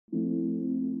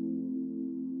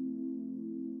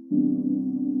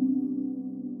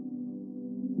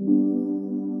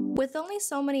With only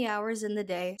so many hours in the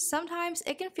day, sometimes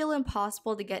it can feel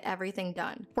impossible to get everything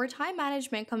done. Where time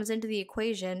management comes into the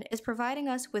equation is providing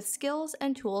us with skills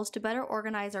and tools to better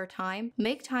organize our time,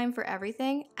 make time for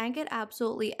everything, and get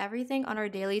absolutely everything on our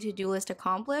daily to-do list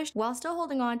accomplished while still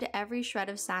holding on to every shred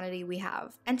of sanity we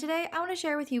have. And today, I want to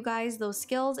share with you guys those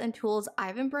skills and tools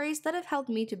I've embraced that have helped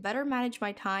me to better manage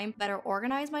my time, better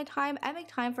organize my time, and make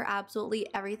time for absolutely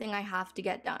everything I have to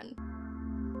get done.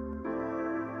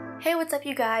 Hey, what's up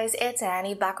you guys? It's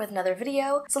Annie back with another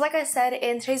video. So like I said,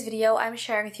 in today's video, I'm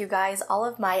sharing with you guys all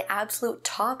of my absolute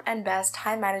top and best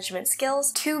time management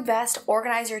skills to best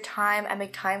organize your time and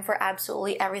make time for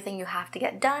absolutely everything you have to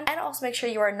get done, and also make sure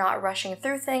you are not rushing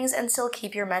through things and still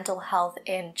keep your mental health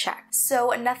in check.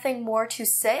 So nothing more to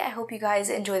say. I hope you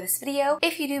guys enjoy this video.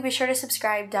 If you do, be sure to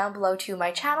subscribe down below to my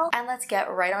channel, and let's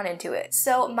get right on into it.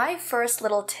 So my first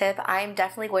little tip, I'm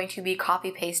definitely going to be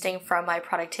copy pasting from my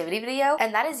productivity video,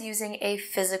 and that is using a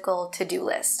physical to-do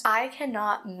list. I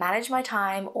cannot manage my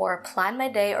time or plan my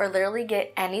day or literally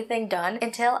get anything done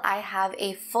until I have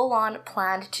a full-on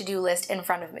planned to-do list in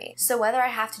front of me. So whether I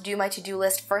have to do my to-do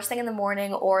list first thing in the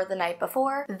morning or the night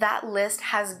before, that list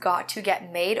has got to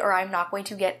get made or I'm not going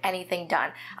to get anything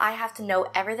done. I have to know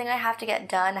everything I have to get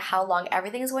done, how long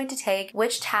everything is going to take,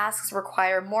 which tasks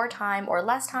require more time or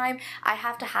less time. I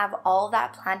have to have all of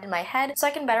that planned in my head so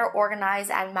I can better organize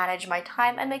and manage my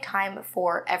time and make time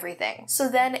for everything. So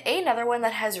then another one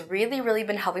that has really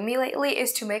been helping me lately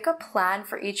is to make a plan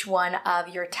for each one of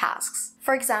your tasks.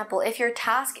 For example, if your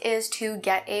task is to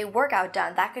get a workout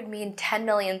done, that could mean 10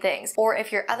 million things. Or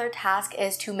if your other task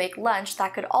is to make lunch,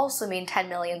 that could also mean 10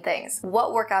 million things.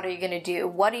 What workout are you going to do?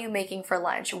 What are you making for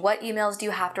lunch? What emails do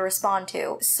you have to respond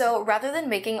to? So rather than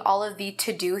making all of the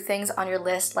to-do things on your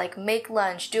list, like make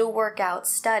lunch, do a workout,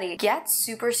 study, get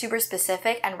super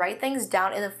specific and write things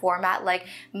down in the format like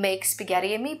make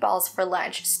spaghetti and meatballs for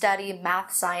lunch, study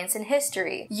math, science, and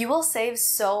history. You will save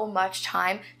so much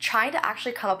time trying to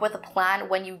actually come up with a plan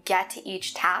when you get to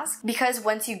each task, because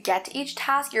once you get to each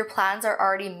task, your plans are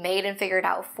already made and figured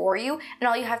out for you, and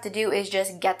all you have to do is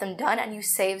just get them done, and you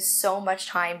save so much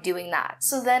time doing that.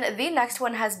 So then the next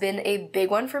one has been a big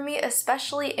one for me,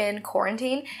 especially in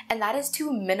quarantine, and that is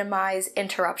to minimize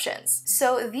interruptions.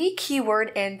 So the key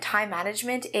word in time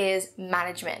management is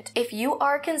management. If you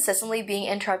are consistently being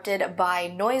interrupted by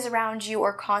noise around you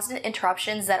or constant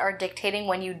interruptions that are dictating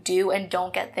when you do and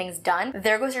don't get things done,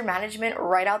 there goes your management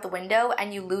right out the window,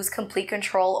 and you lose complete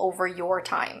control over your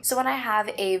time. So when I have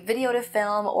a video to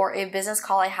film or a business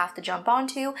call I have to jump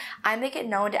onto, I make it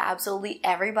known to absolutely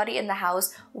everybody in the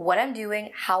house what I'm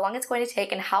doing, how long it's going to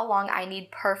take, and how long I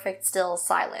need perfect still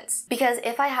silence. Because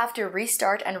if I have to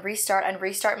restart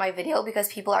my video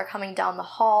because people are coming down the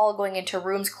hall, going into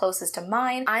rooms closest to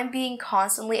mine, I'm being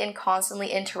constantly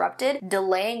interrupted,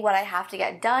 delaying what I have to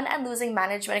get done and losing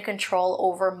management and control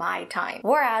over my time.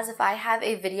 Whereas if I have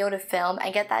a video to film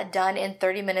and get that done in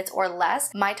 30 minutes or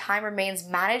less, my time remains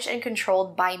managed and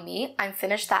controlled by me. I'm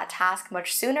finished that task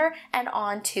much sooner and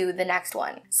on to the next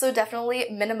one. So definitely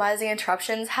minimizing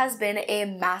interruptions has been a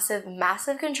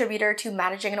massive contributor to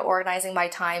managing and organizing my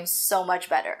time so much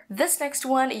better. This next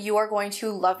one you are going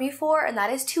to love me for, and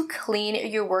that is to clean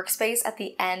your workspace at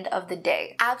the end of the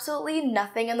day. Absolutely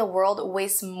nothing in the world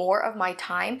wastes more of my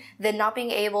time than not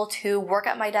being able to work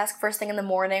at my desk first thing in the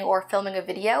morning or filming a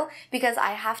video, because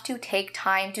I have to take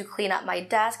time to clean up my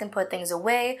desk and put things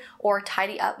away or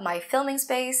tidy up my filming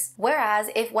space. Whereas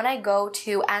if when I go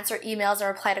to answer emails and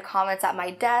reply to comments at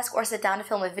my desk or sit down to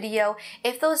film a video,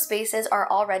 if those spaces are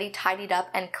already tidied up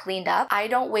and cleaned up, I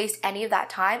don't waste any of that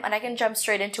time and I can jump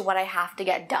straight into what I have to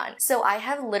get done. So I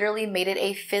have literally made it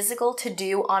a physical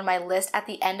to-do on my list at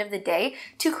the end of the day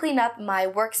to clean up my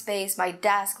workspace, my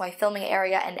desk, my filming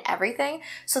area, and everything,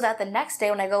 so that the next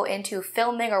day when I go into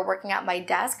filming or working at my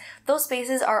desk, those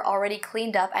spaces are already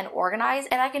cleaned up and organized,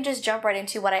 and I can just jump right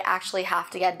into what I actually have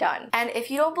to get done. And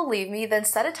if you don't believe me, then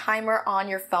set a timer on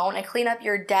your phone and clean up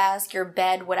your desk, your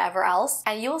bed, whatever else,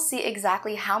 and you'll see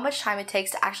exactly how much time it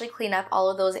takes to actually clean up all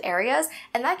of those areas,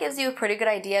 and that gives you a pretty good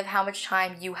idea of how much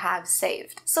time you have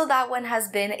saved. So that one has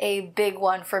been a big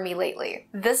one for me lately.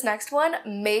 This next one,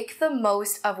 make the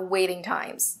most of waiting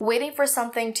times. Waiting for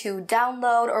something to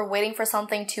download, or waiting for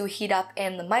something to heat up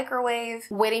in the microwave,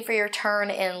 waiting for your turn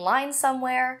in line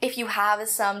somewhere. If you have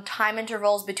some time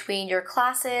intervals between your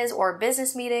classes or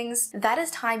business meetings, that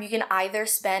is time you can either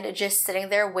spend just sitting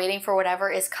there waiting for whatever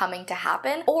is coming to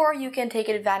happen, or you can take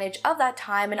advantage of that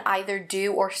time and either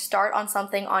do or start on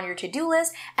something on your to-do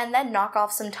list and then knock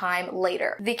off some time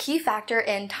later. The key factor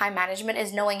in time management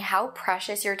is knowing how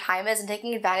precious your time is and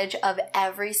taking advantage of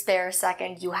every spare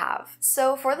second you have.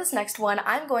 So for this next one,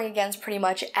 I'm going against pretty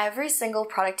much every single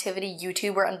productivity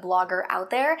YouTuber and blogger out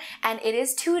there, and it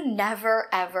is to never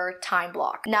ever time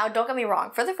block. Now, don't get me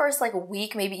wrong, for the first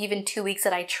week, maybe even 2 weeks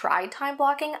that I tried time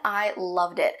blocking, I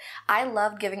loved it. I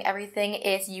loved giving everything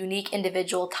its unique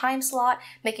individual time slot,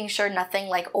 making sure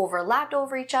nothing overlapped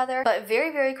over each other, but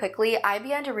very quickly I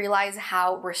began to realize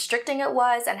how restricting it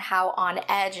was and how on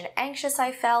edge and anxious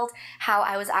I felt, how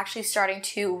I was actually starting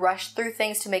to rush through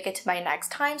things to make it to my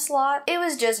next time slot. It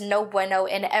was just no bueno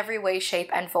in every way, shape,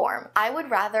 and form. I would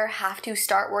rather have to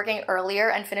start working earlier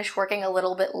and finish working a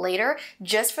little bit later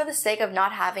just for the sake of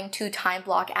not having to time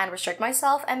block and restrict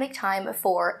myself and make time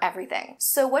for everything.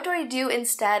 So what do I do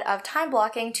instead of time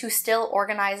blocking to still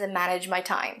organize and manage my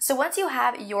time? So once you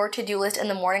have your to-do list in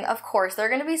the morning, of course, there are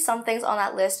going to be some things on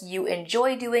that list you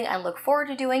enjoy doing and look forward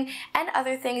to doing, and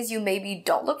other things you maybe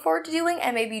don't look forward to doing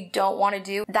and maybe don't want to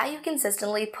do that you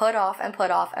consistently put off and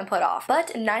put off and put off.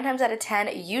 But 9 times out of 10,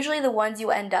 usually the ones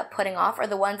you end up putting off are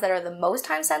the ones that are the most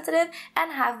time sensitive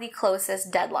and have the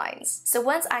closest deadlines. So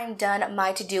once I'm done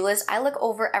my to-do list, I look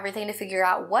over everything to figure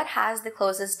out what has the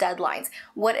closest deadlines,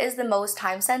 what is the most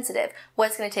time sensitive,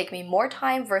 what's going to take me more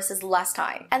time versus less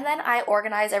time, and then I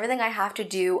organize everything I have to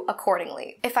do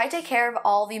accordingly. If I take care of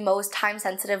all the most time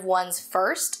sensitive ones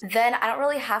first, then I don't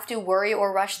really have to worry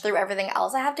or rush through everything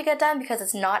else I have to get done because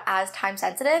it's not as time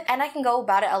sensitive and I can go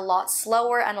about it a lot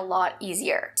slower and a lot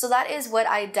easier. So that is what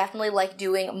I definitely like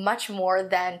doing much more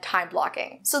than time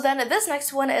blocking. So then this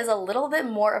next one is a little bit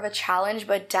more of a challenge,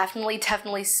 but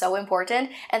definitely so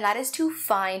important, and that is to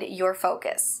find your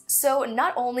focus. So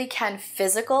not only can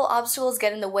physical obstacles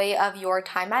get in the way of your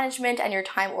time management and your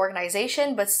time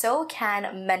organization, but so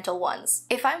can mental ones.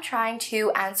 If I'm trying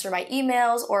to answer my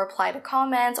emails or reply to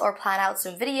comments or plan out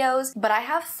some videos, but I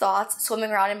have thoughts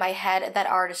swimming around in my head that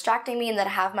are distracting me and that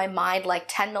have my mind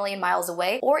 10 million miles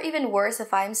away, or even worse,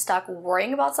 if I'm stuck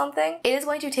worrying about something, it is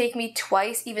going to take me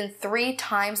twice, even 3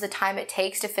 times the time it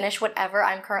takes to finish whatever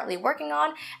I'm currently working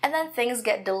on, and then things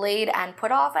get delayed and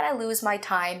put off and I lose my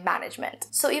time management.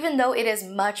 So even though it is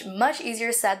much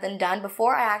easier said than done,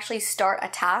 before I actually start a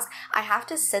task, I have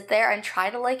to sit there and try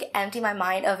to empty my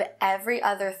mind of every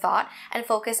other thought and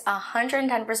focus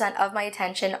 110% of my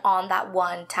attention on that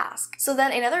one task. So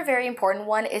then another very important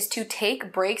one is to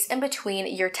take breaks in between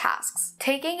your tasks.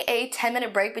 Taking a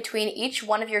 10-minute break between each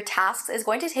one of your tasks is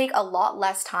going to take a lot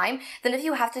less time than if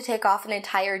you have to take off an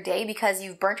entire day because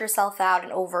you've burnt yourself out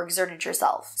and overexerted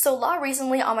yourself. So a lot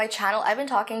recently on my channel, I've been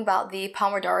talking about the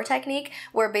Pomodoro technique,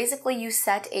 where basically you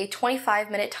set a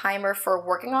 25-minute timer for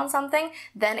working on something,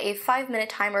 then a 5-minute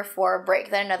timer for a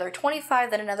break, then another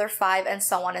 25, then another 5, and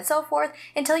so on and so forth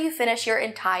until you finish your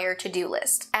entire to-do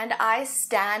list. And I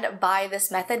stand by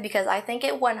this method because I think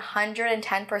it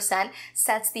 110%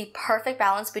 sets the perfect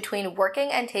balance between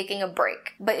working and taking a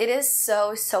break. But it is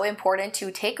so important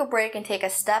to take a break and take a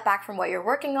step back from what you're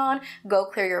working on, go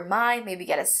clear your mind, maybe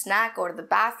get a snack, go to the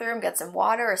bathroom, get some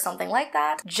water or something like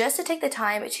that, just to take the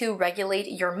time to regulate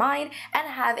your mind and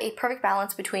have a perfect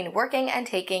balance between working and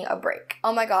taking a break.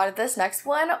 Oh my god, this next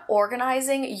one,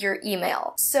 organizing your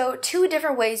email. So 2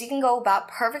 different ways you can go about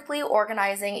perfectly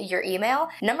organizing your email.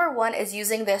 Number 1 is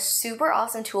using this super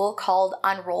awesome tool called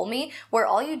Unroll Me, where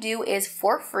all you do is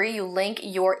for free, you link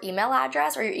your email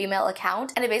address or your email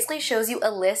account, and it basically shows you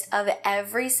a list of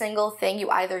every single thing you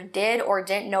either did or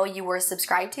didn't know you were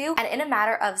subscribed to, and in a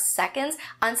matter of seconds,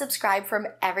 unsubscribe from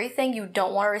everything you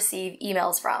don't want to receive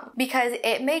emails from. Because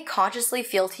it may consciously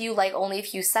feel to you like only a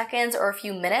few seconds or a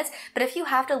few minutes, but if you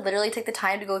have to literally take the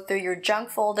time to go through your junk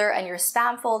folder and your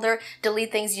spam folder,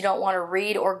 delete things you don't want to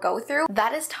read or go through,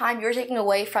 that is time you're taking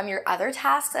away from your other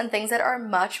tasks and things that are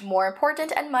much more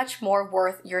important and much more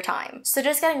worth your time. So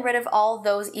just getting rid of all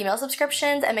those email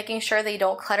subscriptions and making sure they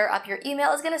don't clutter up your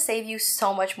email is going to save you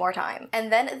so much more time.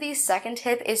 And then the second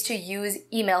tip is to use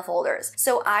email folders.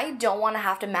 So I don't want to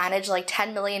have to manage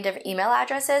 10 million different email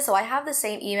addresses, so I have the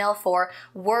same email for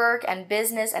work and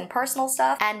business and personal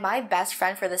stuff, and my best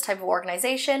friend for this type of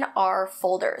organization are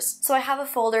folders. So I have a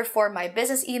folder for my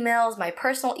business emails, my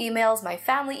personal emails, my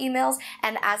family emails,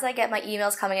 and as I get my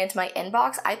emails coming into my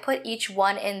inbox, I put each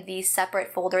one in the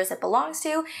separate folders it belongs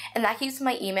to, and that keeps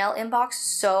my email inbox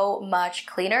so much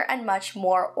cleaner and much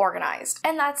more organized.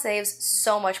 And that saves saves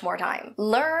so much more time.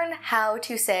 Learn how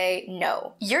to say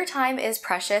no. Your time is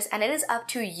precious and it is up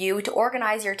to you to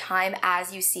organize your time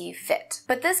as you see fit.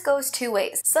 But this goes two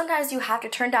ways. Sometimes you have to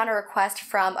turn down a request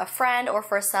from a friend or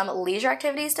for some leisure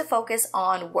activities to focus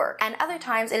on work. And other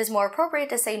times it is more appropriate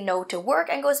to say no to work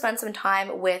and go spend some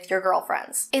time with your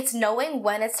girlfriends. It's knowing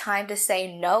when it's time to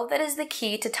say no that is the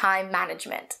key to time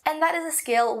management. And that is a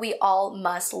skill we all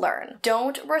must learn.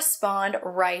 Don't respond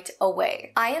right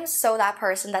away. I am so that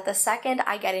person that the second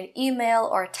I get an email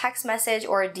or a text message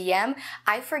or a DM,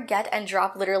 I forget and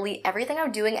drop literally everything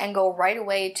I'm doing and go right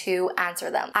away to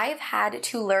answer them. I've had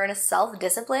to learn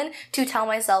self-discipline to tell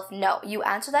myself, no, you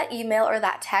answer that email or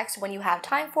that text when you have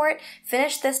time for it,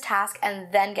 finish this task,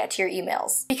 and then get to your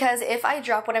emails. Because if I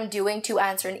drop what I'm doing to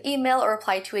answer an email or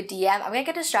reply to a DM, I'm gonna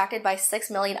get distracted by 6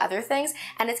 million other things,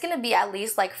 and it's gonna be at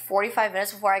least like 45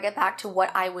 minutes before I get back to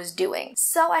what I was doing.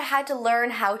 So I had to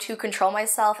learn how to control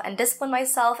myself and discipline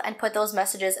myself and put those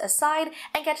messages aside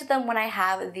and get to them when I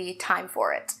have the time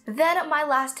for it. Then my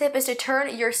last tip is to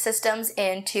turn your systems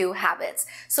into habits.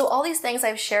 So all these things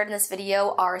I've shared in this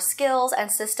video are skills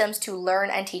and systems to learn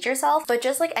and teach yourself, but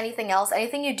just like anything else,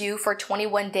 anything you do for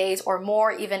 21 days or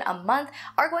more, even a month,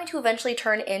 are going to eventually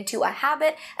turn into a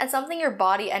habit and something your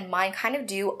body and mind kind of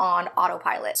do on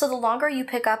autopilot. So the longer you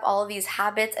pick up all of these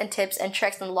habits and tips and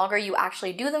tricks and the longer you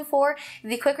actually do them for,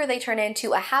 the quicker they turn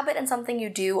into a habit and something you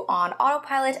do on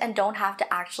autopilot and don't have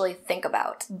to actually think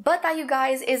about. But that, you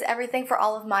guys, is everything for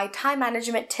all of my time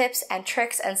management tips and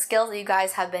tricks and skills that you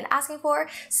guys have been asking for.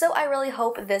 So I really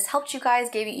hope this helped you guys,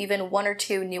 gave you even 1 or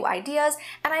 2 new ideas,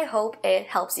 and I hope it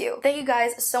helps you. Thank you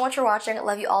guys so much for watching. I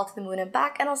love you all to the moon and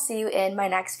back, and I'll see you in my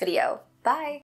next video. Bye!